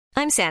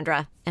I'm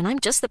Sandra, and I'm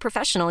just the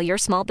professional your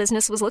small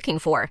business was looking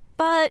for.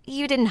 But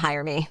you didn't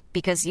hire me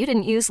because you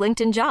didn't use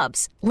LinkedIn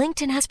Jobs.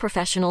 LinkedIn has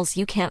professionals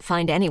you can't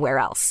find anywhere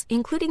else,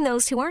 including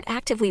those who aren't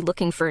actively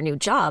looking for a new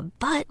job,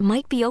 but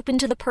might be open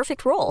to the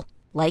perfect role,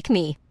 like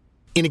me.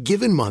 In a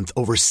given month,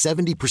 over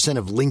 70%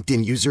 of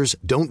LinkedIn users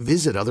don't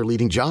visit other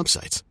leading job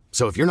sites.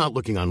 So if you're not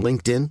looking on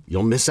LinkedIn,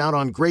 you'll miss out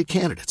on great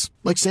candidates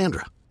like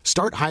Sandra.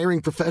 Start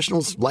hiring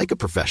professionals like a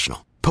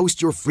professional.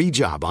 Post your free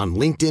job on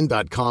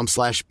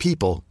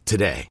linkedin.com/people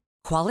today.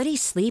 Quality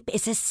sleep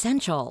is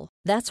essential.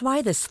 That's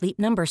why the Sleep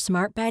Number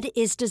Smart Bed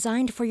is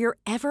designed for your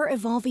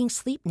ever-evolving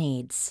sleep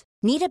needs.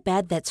 Need a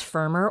bed that's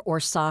firmer or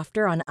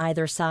softer on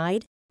either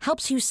side?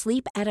 Helps you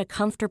sleep at a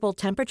comfortable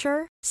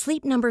temperature?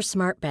 Sleep Number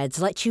Smart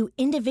Beds let you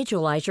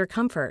individualize your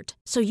comfort,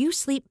 so you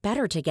sleep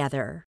better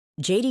together.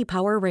 J.D.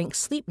 Power ranks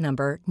Sleep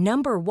Number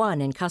number 1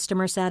 in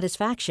customer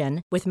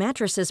satisfaction with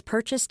mattresses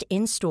purchased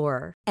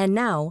in-store. And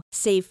now,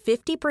 save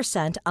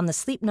 50% on the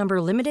Sleep Number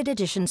Limited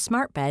Edition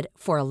Smart Bed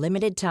for a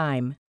limited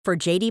time. For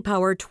J.D.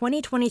 Power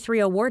 2023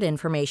 award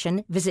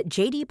information, visit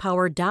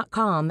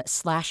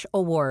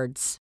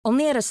jdpower.com/awards.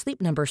 Only at a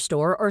Sleep Number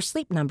store or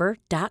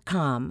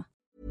sleepnumber.com.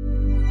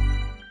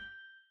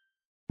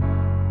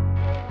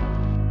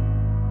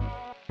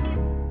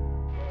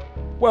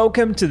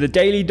 Welcome to the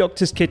Daily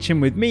Doctor's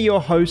Kitchen with me, your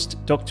host,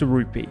 Dr.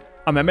 Rupi.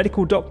 I'm a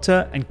medical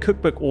doctor and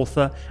cookbook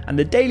author, and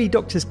the Daily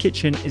Doctor's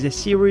Kitchen is a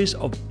series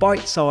of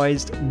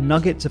bite-sized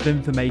nuggets of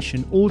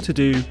information all to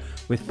do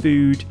with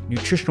food,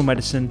 nutritional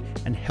medicine,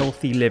 and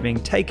healthy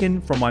living, taken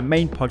from my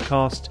main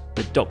podcast,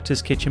 the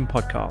Doctor's Kitchen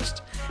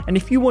Podcast. And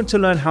if you want to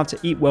learn how to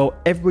eat well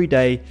every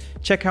day,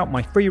 check out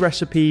my free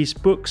recipes,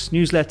 books,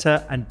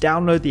 newsletter, and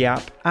download the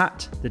app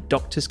at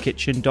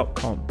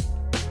thedoctorskitchen.com.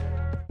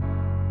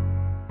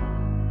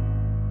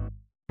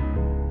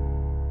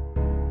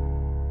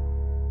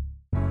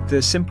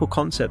 The simple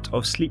concept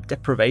of sleep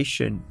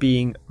deprivation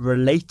being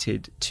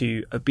related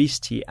to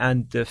obesity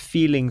and the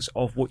feelings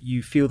of what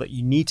you feel that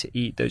you need to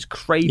eat, those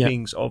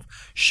cravings of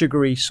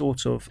sugary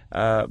sort of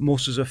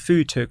morsels of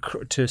food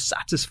to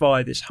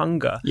satisfy this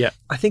hunger.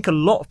 I think a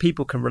lot of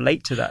people can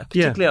relate to that,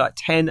 particularly like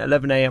 10,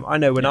 11 a.m. I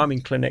know when I'm in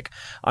clinic,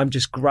 I'm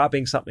just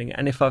grabbing something.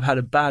 And if I've had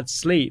a bad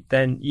sleep,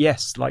 then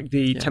yes, like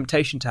the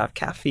temptation to have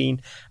caffeine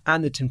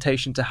and the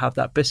temptation to have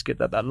that biscuit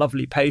that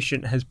lovely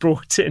patient has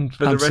brought in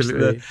for the rest of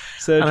the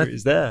surgery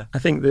is there. I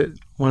think that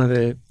one of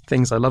the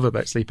things I love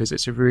about sleep is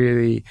it's a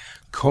really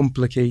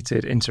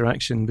complicated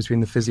interaction between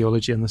the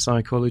physiology and the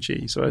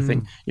psychology. So I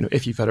think,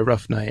 if you've had a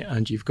rough night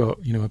and you've got,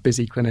 a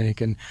busy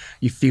clinic and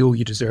you feel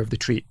you deserve the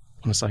treat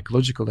on a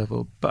psychological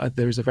level, but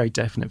there is a very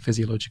definite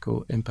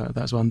physiological impact of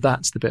that as well. And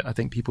that's the bit I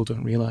think people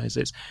don't realise.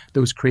 It's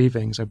those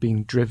cravings are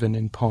being driven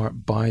in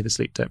part by the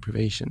sleep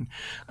deprivation,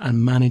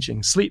 and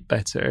managing sleep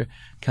better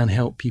can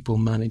help people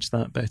manage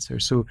that better.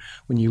 So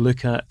when you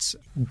look at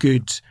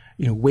good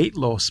weight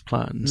loss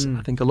plans,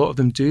 I think a lot of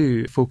them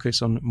do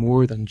focus on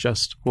more than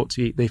just what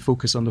to eat. They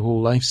focus on the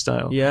whole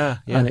lifestyle.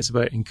 And it's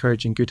about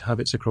encouraging good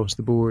habits across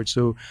the board.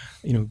 So,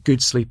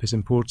 good sleep is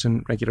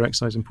important, regular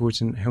exercise is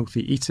important,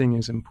 healthy eating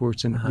is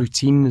important,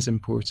 routine is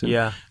important.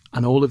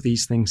 And all of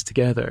these things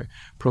together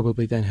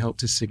probably then help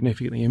to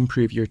significantly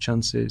improve your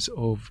chances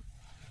of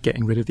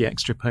getting rid of the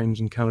extra pounds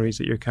and calories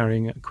that you're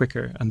carrying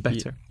quicker and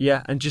better.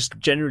 And just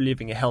generally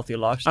living a healthier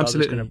lifestyle is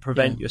going to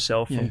prevent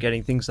yourself from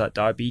getting things like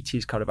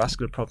diabetes,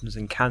 cardiovascular problems,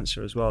 and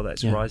cancer as well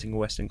that's rising in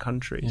Western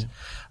countries.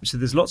 So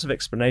there's lots of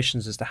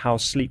explanations as to how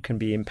sleep can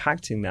be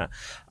impacting that.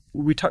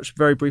 We touched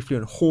very briefly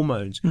on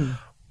hormones.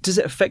 Does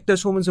it affect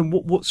those hormones, and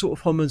what sort of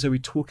hormones are we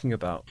talking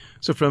about?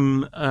 So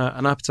from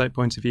an appetite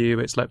point of view,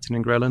 it's leptin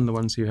and ghrelin, the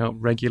ones who help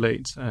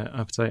regulate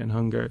appetite and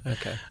hunger.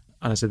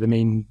 And I said the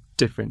main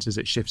difference is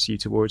it shifts you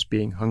towards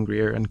being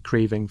hungrier and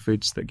craving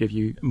foods that give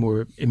you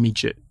more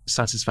immediate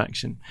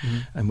satisfaction,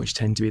 and which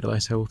tend to be the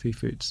less healthy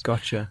foods.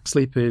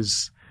 Sleep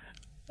is,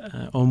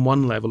 on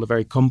one level, a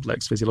very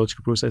complex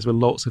physiological process with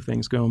lots of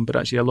things going on, but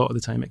actually a lot of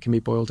the time it can be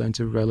boiled down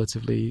to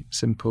relatively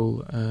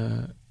simple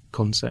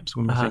concepts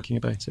when we're thinking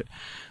about it.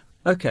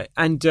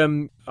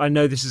 And I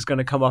know this is going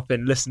to come up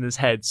in listeners'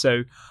 heads.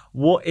 So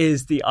what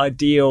is the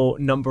ideal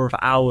number of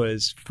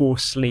hours for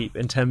sleep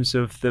in terms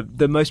of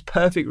the most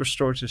perfect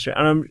restorative sleep?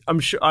 And I'm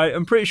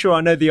pretty sure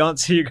I know the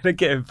answer you're going to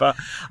give, but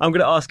I'm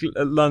going to ask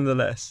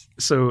nonetheless.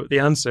 So the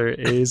answer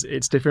is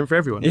it's different for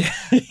everyone.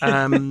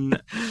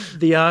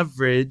 The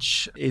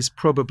average is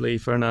probably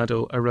for an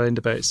adult around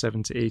about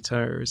 7 to 8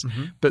 hours,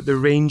 but the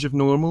range of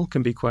normal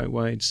can be quite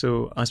wide.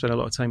 So I spend a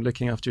lot of time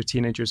looking after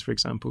teenagers, for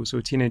example. So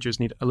teenagers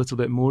need a little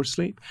bit more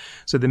sleep.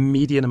 So the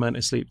median amount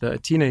of sleep that a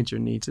teenager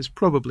needs is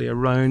probably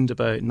around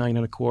about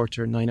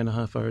 9.25,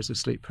 9.5 hours of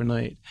sleep per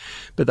night.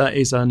 But that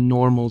is a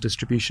normal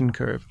distribution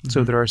curve.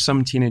 So there are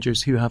some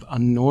teenagers who have a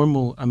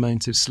normal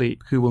amount of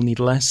sleep who will need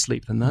less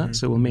sleep than that.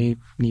 So may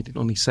need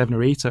only 7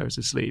 or 8 hours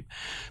of sleep.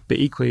 But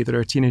equally, there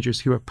are teenagers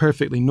who are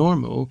perfectly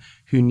normal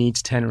who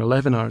needs 10 or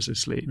 11 hours of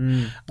sleep.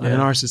 And in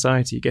our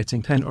society,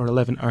 getting 10 or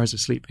 11 hours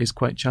of sleep is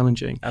quite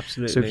challenging.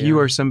 Absolutely. So if you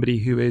are somebody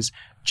who is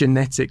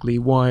genetically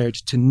wired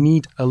to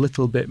need a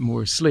little bit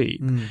more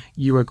sleep,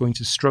 you are going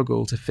to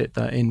struggle to fit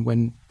that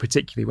in,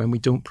 particularly when we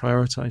don't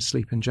prioritize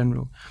sleep in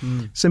general.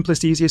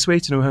 Simplest, easiest way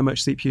to know how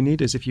much sleep you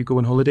need is if you go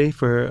on holiday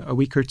for a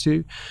week or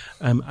two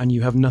and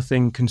you have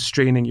nothing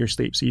constraining your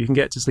sleep. So you can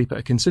get to sleep at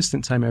a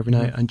consistent time every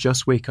night and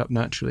just wake up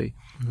naturally.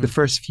 The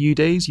first few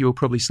days, you'll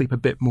probably sleep a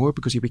bit more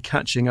because you'll be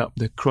catching up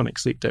the chronic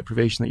sleep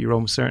deprivation that you're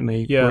almost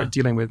certainly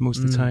dealing with most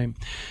of the time.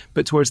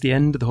 But towards the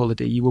end of the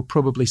holiday, you will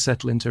probably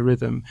settle into a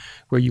rhythm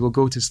where you will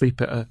go to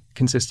sleep at a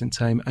consistent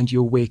time and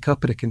you'll wake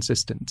up at a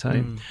consistent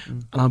time.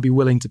 And I'll be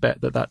willing to bet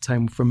that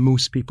time for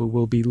most people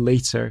will be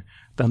later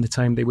than the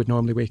time they would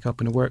normally wake up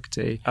in a work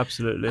day.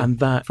 Absolutely. And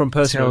that from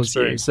personal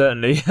experience,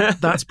 certainly.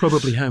 That's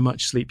probably how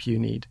much sleep you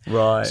need.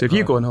 Right. So if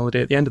you go on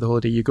holiday, at the end of the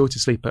holiday, you go to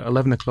sleep at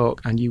 11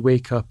 o'clock and you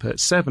wake up at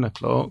 7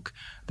 o'clock,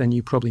 then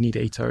you probably need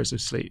 8 hours of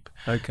sleep.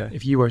 Okay.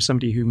 If you are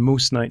somebody who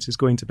most nights is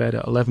going to bed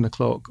at 11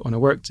 o'clock on a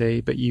work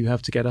day, but you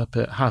have to get up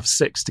at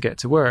 6:30 to get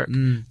to work,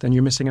 then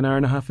you're missing an hour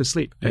and a half of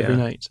sleep every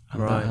night.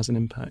 And that has an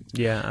impact.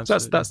 Yeah,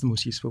 absolutely. So that's the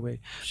most useful way.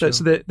 Sure.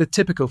 So the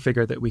typical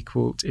figure that we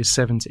quote is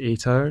 7 to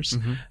 8 hours.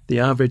 The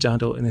average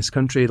adult in this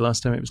country, the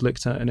last time it was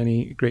looked at in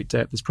any great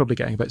depth, is probably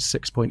getting about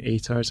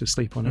 6.8 hours of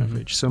sleep on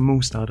average. So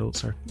most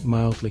adults are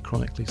mildly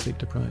chronically sleep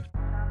deprived.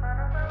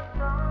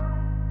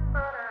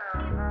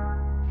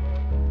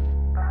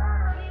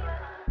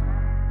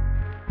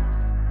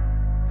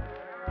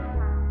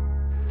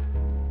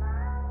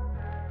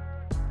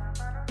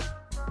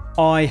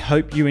 I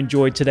hope you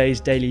enjoyed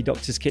today's Daily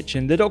Doctor's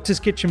Kitchen. The Doctor's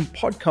Kitchen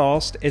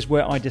podcast is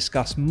where I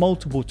discuss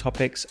multiple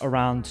topics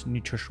around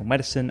nutritional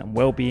medicine and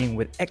well-being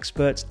with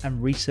experts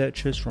and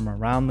researchers from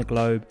around the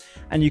globe.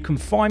 And you can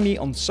find me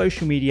on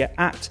social media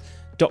at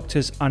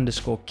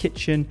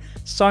doctors_kitchen.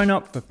 Sign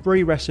up for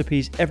free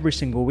recipes every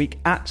single week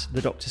at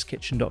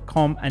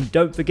thedoctorskitchen.com. And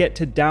don't forget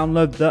to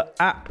download the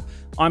app.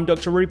 I'm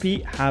Dr.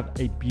 Rupy. Have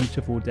a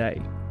beautiful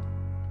day.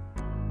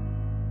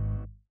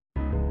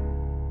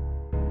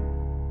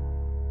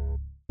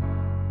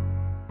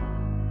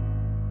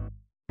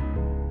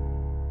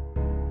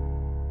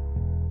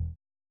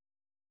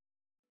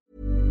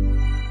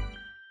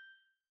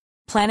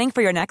 Planning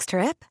for your next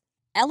trip?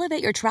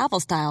 Elevate your travel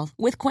style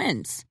with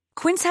Quince.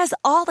 Quince has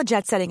all the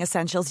jet-setting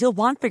essentials you'll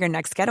want for your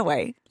next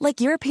getaway, like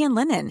European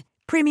linen,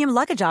 premium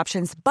luggage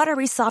options,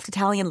 buttery soft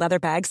Italian leather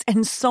bags,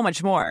 and so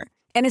much more.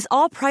 And is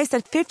all priced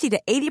at 50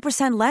 to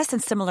 80% less than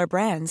similar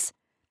brands.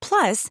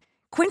 Plus,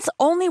 Quince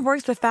only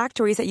works with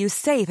factories that use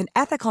safe and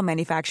ethical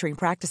manufacturing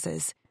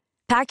practices.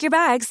 Pack your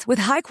bags with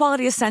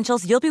high-quality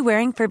essentials you'll be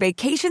wearing for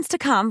vacations to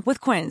come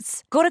with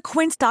Quince. Go to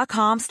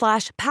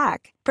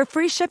quince.com/pack for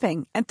free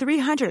shipping and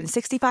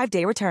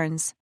 365-day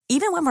returns.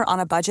 Even when we're on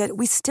a budget,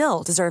 we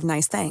still deserve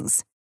nice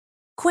things.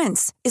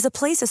 Quince is a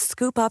place to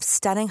scoop up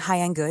stunning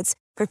high-end goods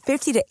for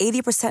 50 to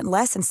 80%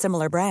 less than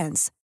similar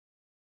brands.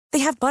 They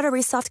have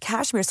buttery soft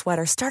cashmere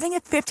sweaters starting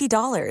at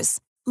 $50,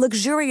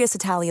 luxurious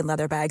Italian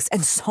leather bags,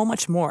 and so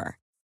much more.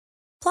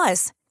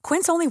 Plus,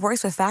 Quince only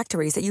works with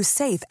factories that use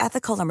safe,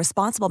 ethical, and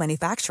responsible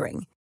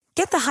manufacturing.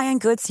 Get the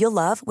high-end goods you'll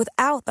love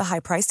without the high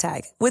price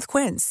tag with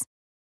Quince.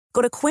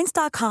 Go to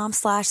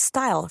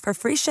quince.com/style for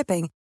free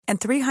shipping and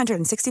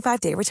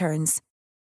 365-day returns.